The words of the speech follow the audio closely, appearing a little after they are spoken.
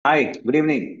Hi, good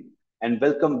evening, and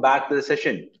welcome back to the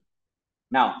session.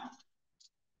 Now,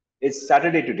 it's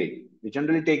Saturday today. We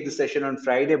generally take the session on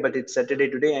Friday, but it's Saturday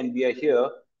today, and we are here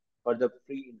for the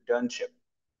free internship.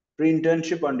 Free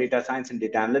internship on data science and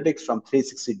data analytics from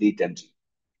 360DigiTMG.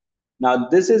 Now,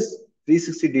 this is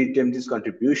 360DigiTMG's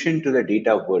contribution to the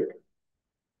data world.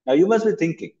 Now, you must be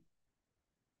thinking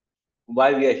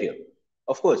why we are here.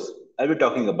 Of course, I'll be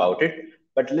talking about it,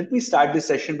 but let me start this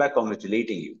session by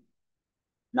congratulating you.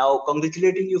 Now,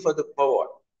 congratulating you for what?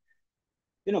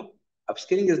 You know,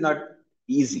 upskilling is not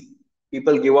easy.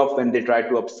 People give up when they try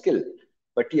to upskill,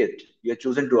 but yet you have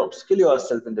chosen to upskill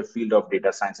yourself in the field of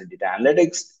data science and data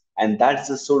analytics, and that's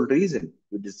the sole reason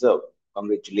you deserve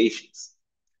congratulations.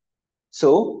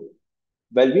 So,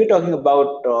 while we're talking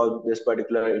about this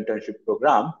particular internship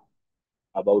program,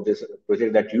 about this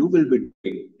project that you will be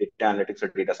doing, data analytics or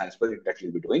data science project that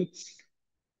you'll be doing,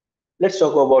 let's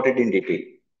talk about it in detail.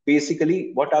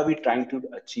 Basically, what are we trying to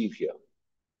achieve here?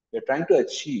 We're trying to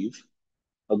achieve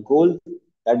a goal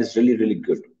that is really, really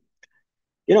good.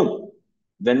 You know,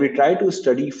 when we try to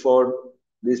study for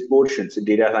these portions in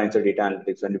data science or data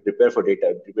analytics, when we prepare for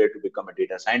data, prepare to become a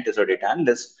data scientist or data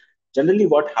analyst, generally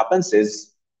what happens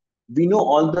is we know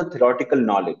all the theoretical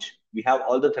knowledge. We have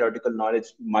all the theoretical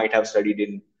knowledge you might have studied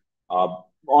in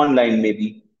online,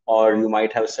 maybe, or you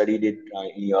might have studied it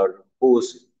in your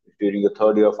course during your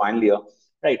third year or final year,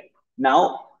 right?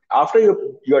 Now, after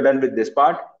you're done with this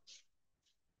part,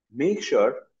 make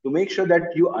sure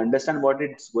that you understand what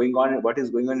is going on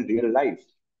in real life.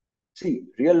 See,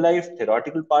 real life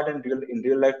theoretical part and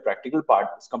real life practical part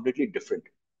is completely different,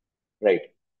 right?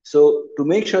 So to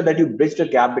make sure that you bridge the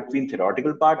gap between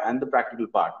theoretical part and the practical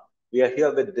part, we are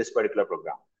here with this particular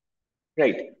program,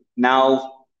 right?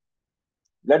 Now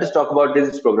let us talk about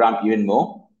this program even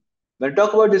more. When we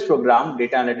talk about this program,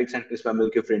 data analytics and crisp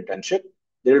MLK for internship,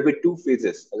 there will be two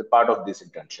phases as a part of this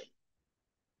internship.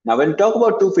 Now, when we talk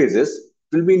about two phases,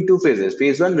 it will be in two phases.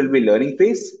 Phase one will be learning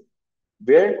phase,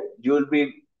 where you will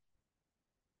be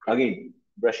again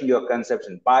brushing your concepts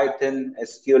in Python,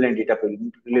 SQL, and data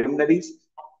preliminaries.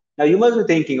 Now, you must be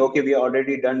thinking, okay, we are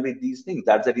already done with these things.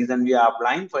 That's the reason we are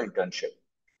applying for internship.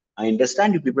 I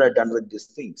understand you people are done with these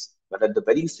things, but at the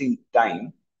very same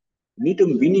time, we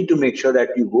need to make sure that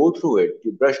you go through it,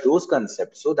 you brush those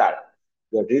concepts so that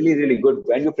you're really, really good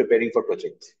when you're preparing for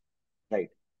projects. Right.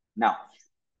 Now,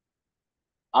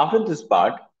 after this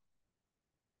part,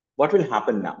 what will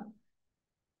happen now?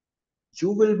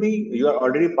 You are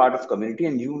already part of community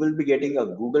and you will be getting a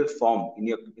Google form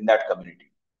in that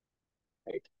community,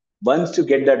 right? Once you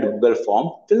get that Google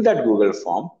form, fill that Google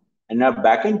form, and our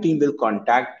backend team will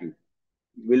contact you,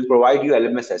 will provide you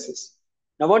LMS access.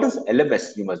 Now, what is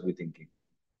LMS, you must be thinking?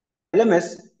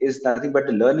 LMS is nothing but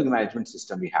the learning management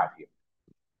system we have here.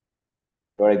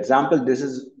 For example, this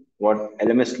is what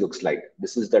LMS looks like.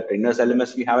 This is the trainers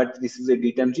LMS we have at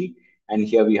 360DigiTMG, and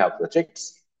here we have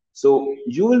projects. So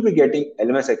you will be getting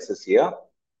LMS access here,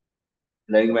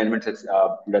 learning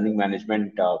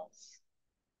management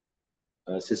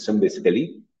system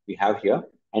basically we have here,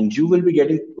 and you will be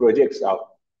getting projects of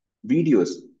videos,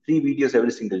 3 videos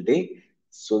every single day,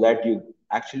 so that you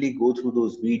actually go through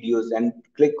those videos and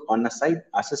click on a site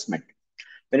assessment.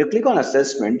 When you click on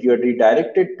assessment, you are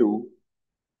redirected to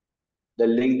the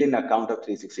LinkedIn account of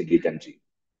 360DigiTMG.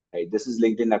 Right, this is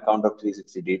LinkedIn account of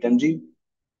 360DigiTMG,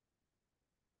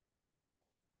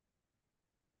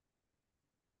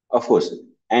 of course.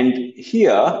 And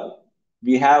here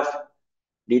we have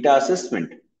data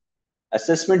assessment,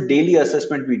 daily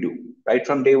assessment we do right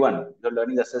from day one, the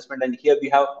learning assessment. And here we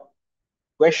have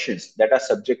questions that are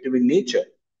subjective in nature.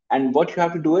 And what you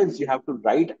have to do is you have to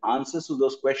write answers to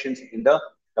those questions in the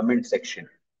comment section,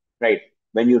 right?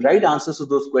 When you write answers to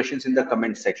those questions in the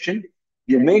comment section,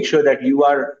 you make sure that you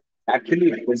are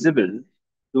actually visible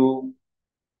to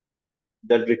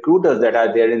the recruiters that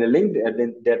are there in the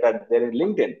LinkedIn, that are there in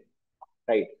LinkedIn,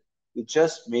 right? You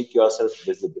just make yourself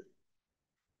visible.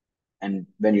 And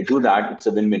when you do that, it's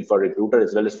a win-win for recruiter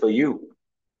as well as for you,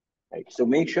 right? So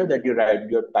make sure that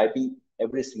you're typing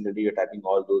every single day, you're typing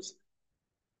all those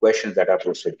questions that are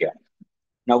posted here.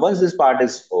 Now, once this part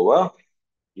is over,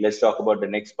 let's talk about the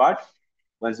next part.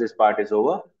 Once this part is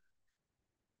over,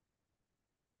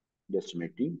 just a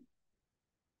minute, team.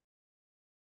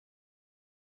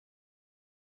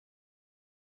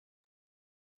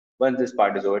 Once this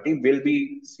part is over, team, we'll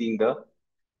be seeing the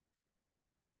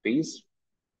phase.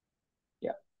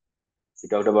 Yeah, we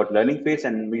talked about learning phase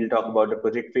and we'll talk about the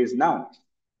project phase now.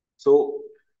 So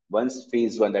once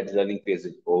phase one, that is learning phase,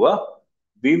 is over,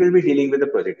 we will be dealing with the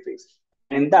project phase.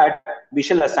 And in that, we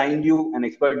shall assign you an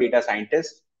expert data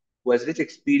scientist who has rich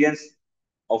experience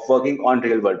of working on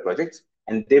real world projects,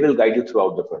 and they will guide you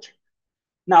throughout the project.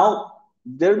 Now,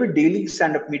 there will be daily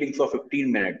stand up meetings for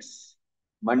 15 minutes,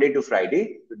 Monday to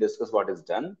Friday, to discuss what is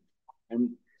done and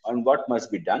on what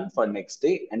must be done for next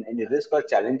day and any risk or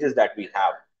challenges that we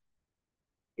have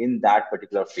in that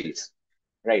particular phase,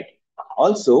 right?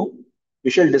 Also,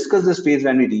 we shall discuss this phase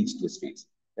when we reach this phase,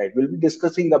 right? We'll be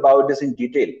discussing about this in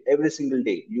detail every single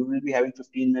day. You will be having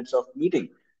 15 minutes of meeting.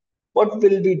 What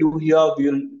will we do here? We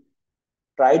will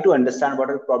try to understand what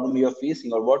are the problem you are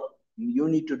facing or what you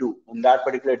need to do on that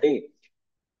particular day.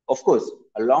 Of course,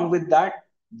 along with that,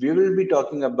 we will be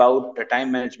talking about the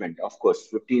time management. Of course,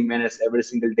 15 minutes every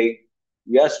single day.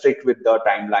 We are strict with the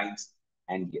timelines.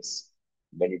 And yes,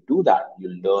 when you do that, you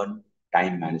learn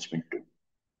time management too,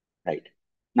 right?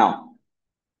 Now,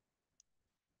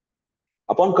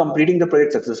 upon completing the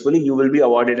project successfully, you will be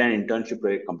awarded an internship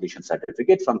project completion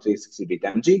certificate from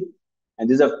 360DigiTMG. And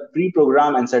this is a free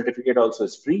program and certificate also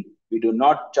is free. We do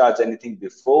not charge anything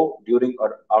before, during,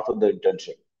 or after the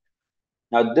internship.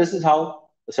 Now, this is how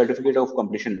the certificate of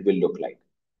completion will look like.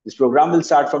 This program will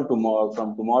start from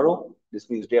tomorrow. This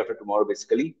means day after tomorrow,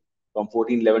 basically, from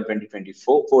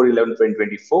 14/11/2024,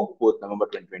 4/11/2024, 4th November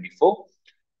 2024.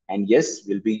 And yes,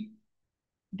 we'll be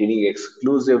dealing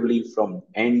exclusively from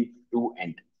end to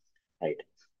end, right?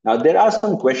 Now, there are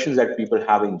some questions that people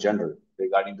have in general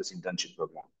regarding this internship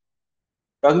program.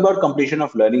 Talking about completion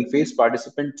of learning phase,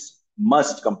 participants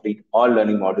must complete all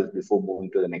learning modules before moving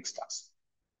to the next task.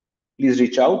 Please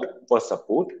reach out for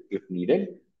support if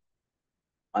needed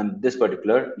on this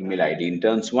particular email ID,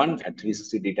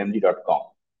 interns1@360dtmg.com.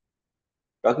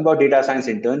 Talking about data science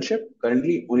internship,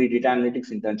 currently only data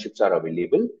analytics internships are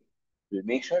available. We'll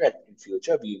make sure that in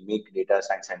future we make data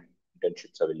science and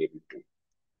internships available too.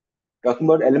 Talking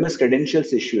about LMS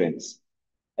credentials issuance.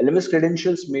 LMS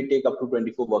credentials may take up to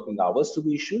 24 working hours to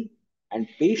be issued, and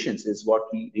patience is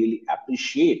what we really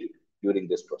appreciate during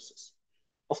this process.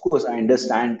 Of course, I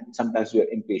understand sometimes we are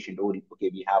impatient. Oh, okay,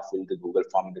 we have filled the Google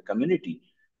form in the community,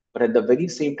 but at the very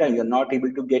same time, you're not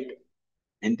able to get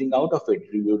anything out of it.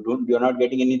 You're not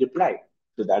getting any reply.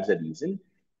 So that's the reason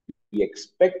we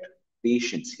expect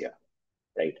patience here,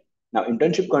 right? Now,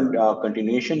 internship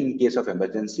continuation in case of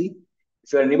emergency.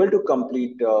 If you are unable to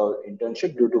complete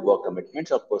internship due to work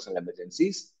commitments or personal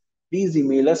emergencies, please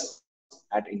email us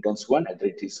at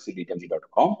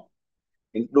interns1@360dtmg.com.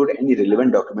 Include any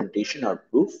relevant documentation or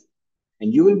proof,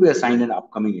 and you will be assigned an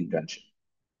upcoming internship.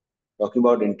 Talking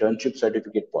about internship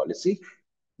certificate policy,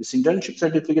 this internship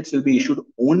certificates will be issued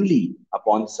only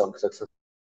upon some successful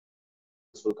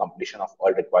completion of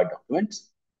all required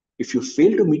documents. If you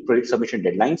fail to meet project submission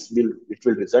deadlines, it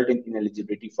will result in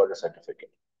ineligibility for the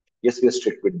certificate. Yes, we are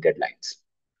strict with deadlines.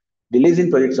 Delays in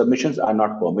project submissions are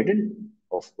not permitted,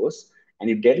 of course, and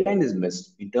if deadline is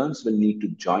missed, interns will need to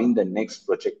join the next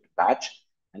project batch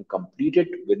and complete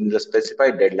it within the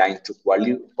specified deadline to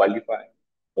qualify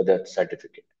for the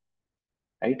certificate,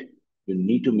 right? You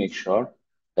need to make sure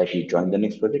that you join the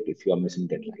next project if you are missing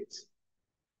deadlines,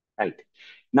 right?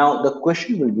 Now, the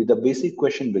question will be, the basic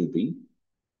question will be,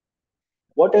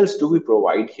 what else do we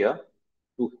provide here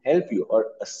to help you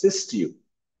or assist you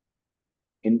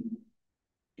in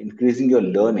increasing your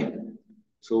learning?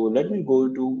 So let me go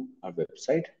to our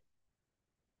website.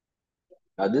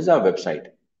 Now, this is our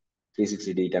website,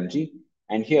 360DTMG.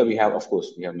 And here we have, of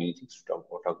course, we have many things to talk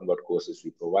about. Talking about courses,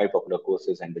 we provide popular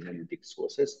courses and analytics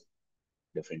courses,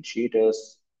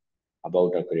 differentiators,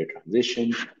 about our career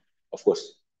transition, of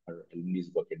course, our alumni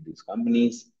work at these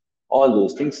companies, all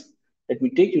those things. Let me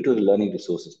take you to the learning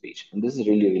resources page. And this is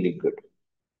really, really good.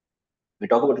 We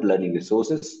talk about learning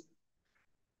resources.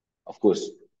 Of course,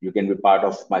 you can be part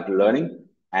of microlearning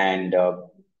and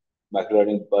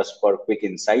microlearning burst for quick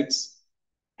insights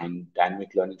and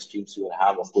dynamic learning streams you will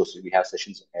have. Of course, we have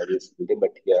sessions every single day,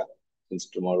 but here, since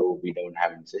tomorrow we don't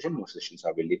have any session, no sessions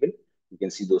are available. You can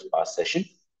see those past sessions.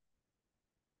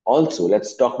 Also,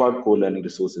 let's talk about core learning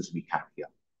resources we have here.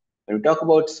 When we talk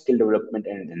about skill development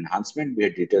and enhancement, we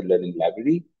have detailed learning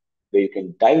library where you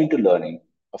can dive into learning.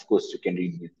 Of course, you can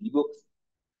read the ebooks,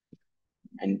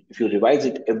 and if you revise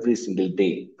it every single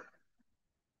day,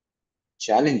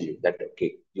 challenge you that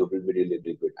okay, you will be really,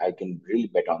 really good. I can really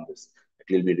bet on this. That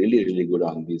you'll be really, really good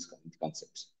on these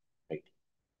concepts. Right.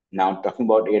 Now, talking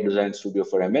about AI Design Studio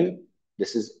for ML,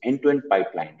 this is end-to-end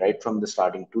pipeline, right from the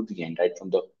starting to the end, right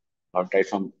from the not right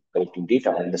from collecting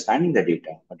data, understanding the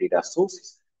data, or data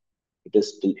sources. It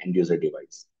is still end user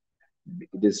device.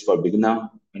 It is for beginner,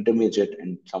 intermediate,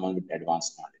 and someone with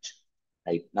advanced knowledge.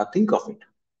 Right now, think of it.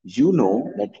 You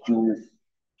know that you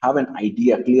have an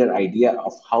idea, clear idea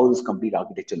of how this complete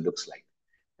architecture looks like.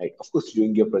 Right. Of course,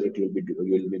 during your project, you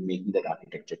will be making that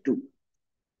architecture too.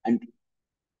 And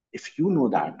if you know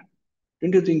that,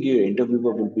 don't you think your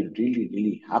interviewer will be really,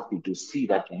 really happy to see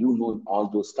that you know all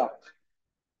those stuff?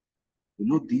 You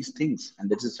know these things, and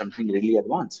this is something really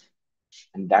advanced.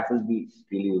 And that will be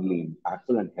really, really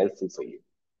impactful and helpful for you.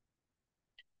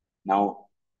 Now,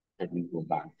 let me go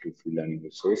back to free learning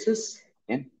resources.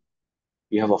 Again,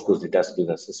 we have, of course, data skills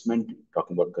assessment,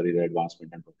 talking about career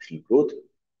advancement and professional growth.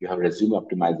 You have resume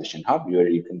optimization hub, where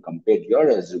you can compare your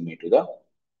resume to the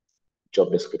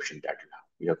job description that you have.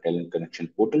 We have talent connection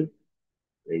portal,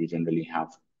 where we generally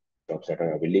have jobs that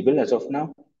are available as of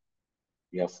now.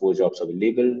 We have 4 jobs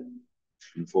available,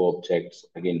 info objects,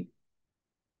 again,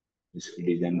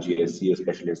 disabilities, MGS, CEO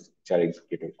specialist, HR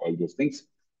executive, all those things.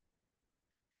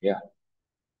 Yeah,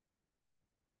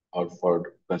 or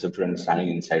for conceptual understanding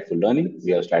and insightful learning.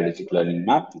 We have strategic learning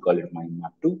map. We call it Mind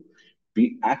Map 2.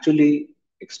 We actually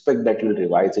expect that you'll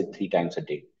revise it 3 times a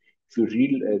day. If you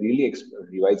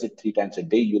revise it 3 times a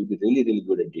day, you'll be really, really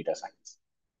good at data science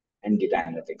and data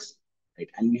analytics, right?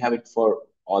 And we have it for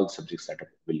all subjects that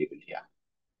are available here,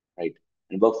 right?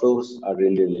 And workflows are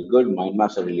really, really good. Mind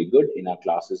maps are really good in our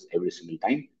classes every single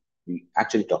time. We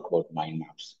actually talk about mind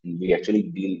maps and we actually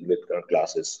deal with our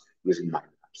classes using mind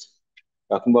maps.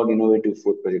 Talking about innovative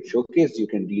food project showcase, you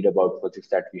can read about projects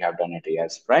that we have done at AI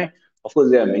Spry. Of course,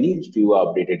 there are many, few are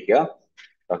updated here.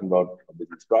 Talking about a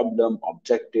business problem,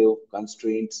 objective,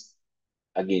 constraints,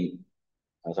 again,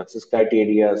 success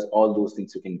criteria, all those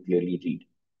things you can clearly read.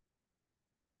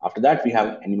 After that, we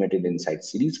have animated insight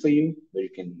series for you, where you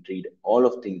can read all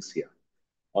of things here,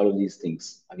 all of these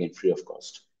things, again, free of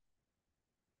cost.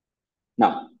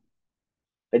 Now,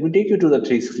 let me take you to the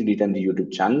 360D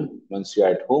YouTube channel. Once you're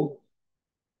at home,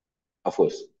 of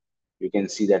course, you can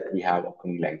see that we have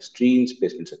upcoming live streams,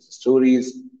 placement success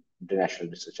stories, international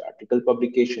research article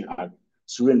publication. Our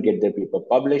students get their paper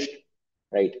published,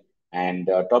 right? And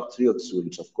top 3 of the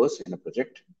students, of course, in a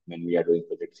project, when we are doing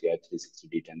projects here at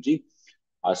 360D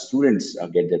our students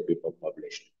get their paper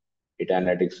published. Data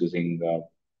analytics using,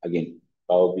 again,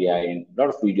 Power BI and a lot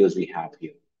of videos we have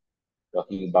here.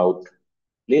 Talking about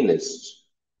playlists.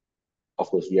 Of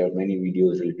course, we have many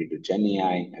videos related to Gen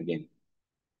AI, again,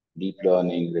 deep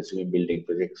learning, resume building,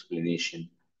 project explanation.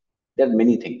 There are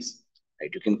many things, right?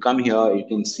 You can come here, you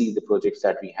can see the projects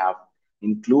that we have,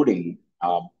 including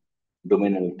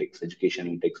domain analytics, education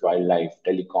analytics, wildlife,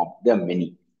 telecom. There are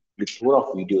many plethora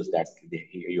of videos that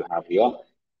you have here.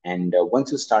 And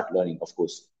once you start learning, of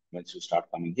course, once you start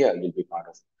coming here, you'll be part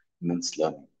of immense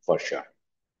learning for sure,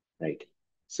 right?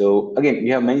 So again, we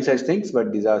have many such things,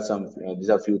 but these are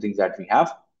few things that we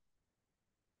have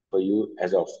for you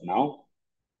as of now.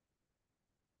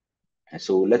 And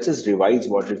so let's just revise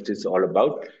what it is all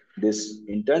about. This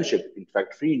internship, in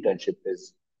fact, free internship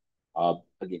is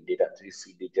again data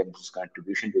 360 DigiTMG's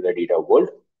contribution to the data world.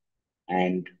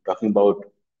 And talking about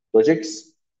projects,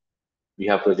 we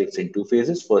have projects in 2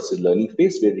 phases. First is learning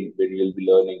phase, where you'll be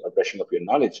learning or brushing up your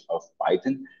knowledge of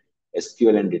Python,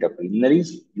 SQL, and data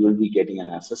preliminaries. You will be getting an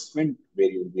assessment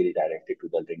where you will be redirected to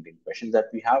the LinkedIn questions that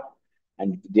we have.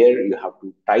 And there you have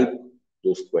to type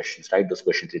those questions, right? Those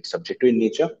questions, it's subjective in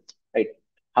nature, right?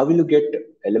 How will you get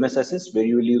LMS Where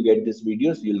will you get these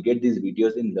videos? You'll get these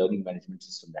videos in learning management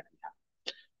system that we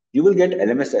have. You will get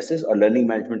LMS or learning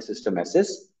management system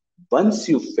SS once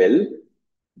you fill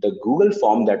the Google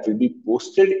form that will be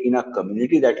posted in a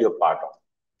community that you're part of.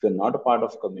 If you're not a part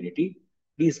of community,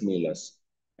 please mail us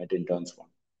at interns1.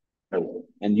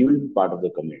 And you will be part of the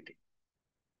community.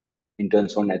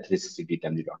 Interns1 at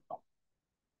 360dtemg.com.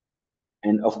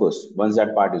 And of course, once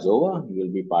that part is over, you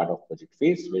will be part of project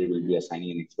phase, where you will be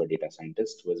assigning an expert data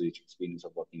scientist who has rich experience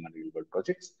of working on real world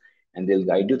projects. And they'll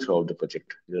guide you throughout the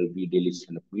project. There will be daily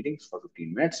stand-up meetings for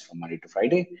 15 minutes from Monday to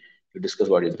Friday to discuss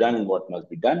what is done and what must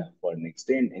be done for the next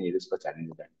day and any risk or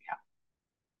challenges that we have.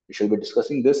 We shall be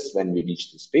discussing this when we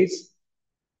reach this phase.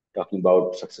 Talking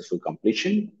about successful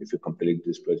completion. If you complete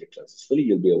this project successfully,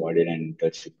 you'll be awarded an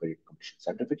internship project completion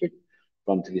certificate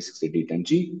from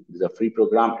 360D10G. This is a free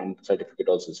program and certificate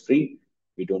also is free.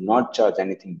 We do not charge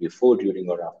anything before, during,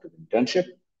 or after the internship.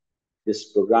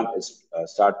 This program will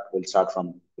start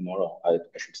from tomorrow. I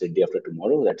should say day after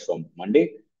tomorrow. That's from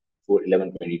Monday,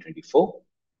 4/11/2024,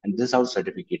 and this is how the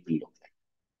certificate will look like,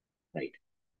 right?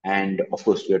 And of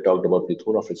course, we have talked about the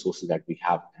plethora of resources that we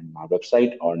have on our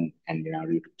website and in our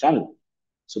YouTube channel.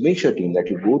 So make sure, team, that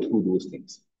you go through those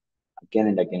things again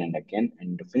and again and again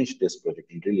and finish this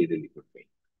project in really, really good way,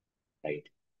 right?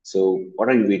 So what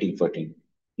are you waiting for, team?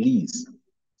 Please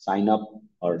sign up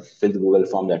or fill the Google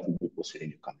form that will be posted in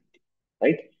your community,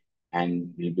 right?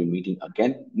 And we'll be meeting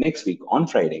again next week on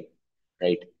Friday,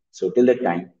 right? So till that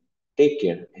time, take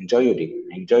care, enjoy your day,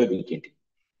 enjoy your weekend.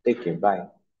 Take care, bye.